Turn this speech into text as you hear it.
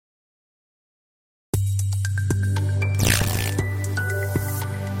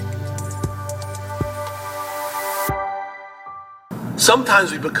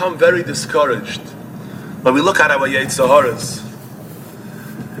Sometimes we become very discouraged when we look at our Yetzer Haras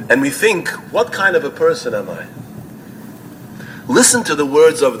and we think, what kind of a person am I? Listen to the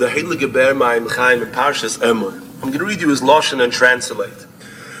words of the Heilige Ber Maim Chaim in Parshas Emor. I'm going to read you his Lashon and translate.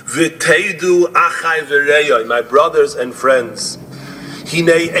 V'teidu achai v'reyai, my brothers and friends.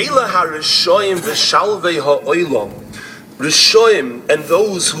 Hinei eila ha-rishoyim v'shalvei ha'olam. Rishoyim, and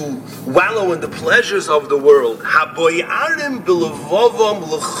those who wallow in the pleasures of the world. Haboyarim b'levovom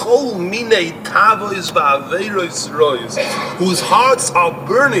l'chol minei tavois v'aveiros rois. Whose hearts are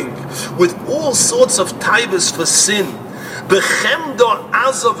burning with all sorts of taivos for sin. Bechemda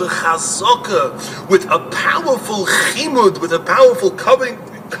aza v'chazoka, with a powerful chimud, with a powerful coveting.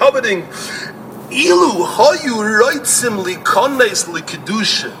 Ilu hayu roitzim likones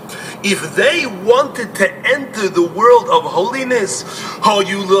likedusha. If they wanted to enter the world of holiness,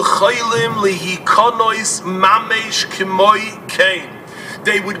 hayu lechaylim lihikonois mamesh k'moi kein.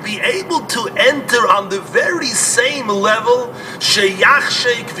 They would be able to enter on the very same level.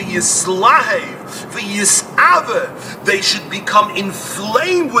 Sheyachshek v'yislahev v'yisave. They should become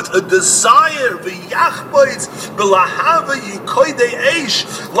inflamed with a desire. V'yachboitz b'lahava yikoidei eish,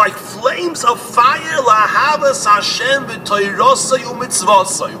 like flames of fire. Lahavas Hashem v'toirosai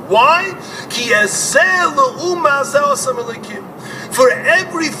u'mitzvosai. Why? Ki ezeh le'uma zeh osam elikim. For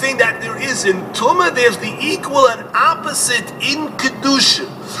everything that there is in Tumah, there's the equal and opposite in Kedusha.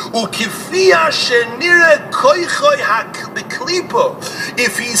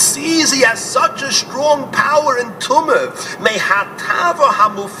 If he sees he has such a strong power in Tumah,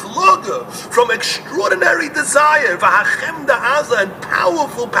 from extraordinary desire, and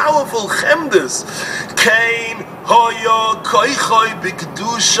powerful chemdas,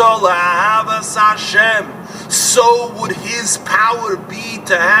 so would his power be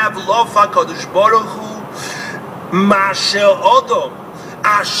to have love HaKadosh Baruch Hu, Ma'asher Odom,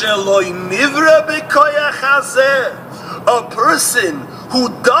 Asher Lo Nivra B'Koyach Hazeh. A person who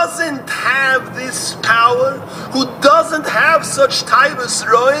doesn't have this power, who doesn't have such taivos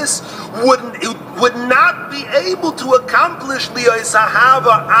rois, would not be able to accomplish liyos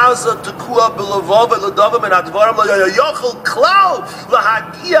ahava aza tekua b'levov v'ledavim and advarim layochel klal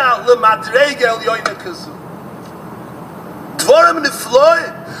lahagia lemadrega el yoyna kazu. Dvarim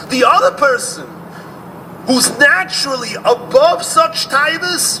nifloim. The other person who's naturally above such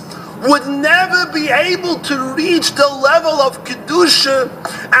taivos would never be able to reach the level of Kedusha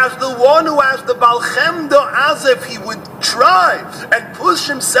as the one who has the Baal Chemda. As if he would try and push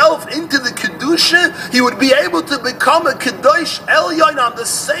himself into the Kedusha, he would be able to become a Kedosh Elyon on the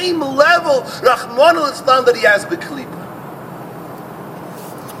same level, Rahman al-Islam, that he has B'Klipa.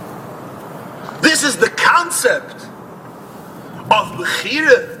 This is the concept of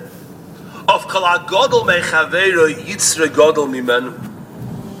Bechira, of Kol HaGodol Mechaveiro Yitzre Godol Mimenu.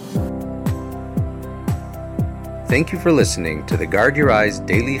 Thank you for listening to the Guard Your Eyes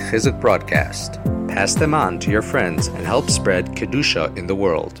Daily Chizuk broadcast. Pass them on to your friends and help spread Kedusha in the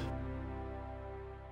world.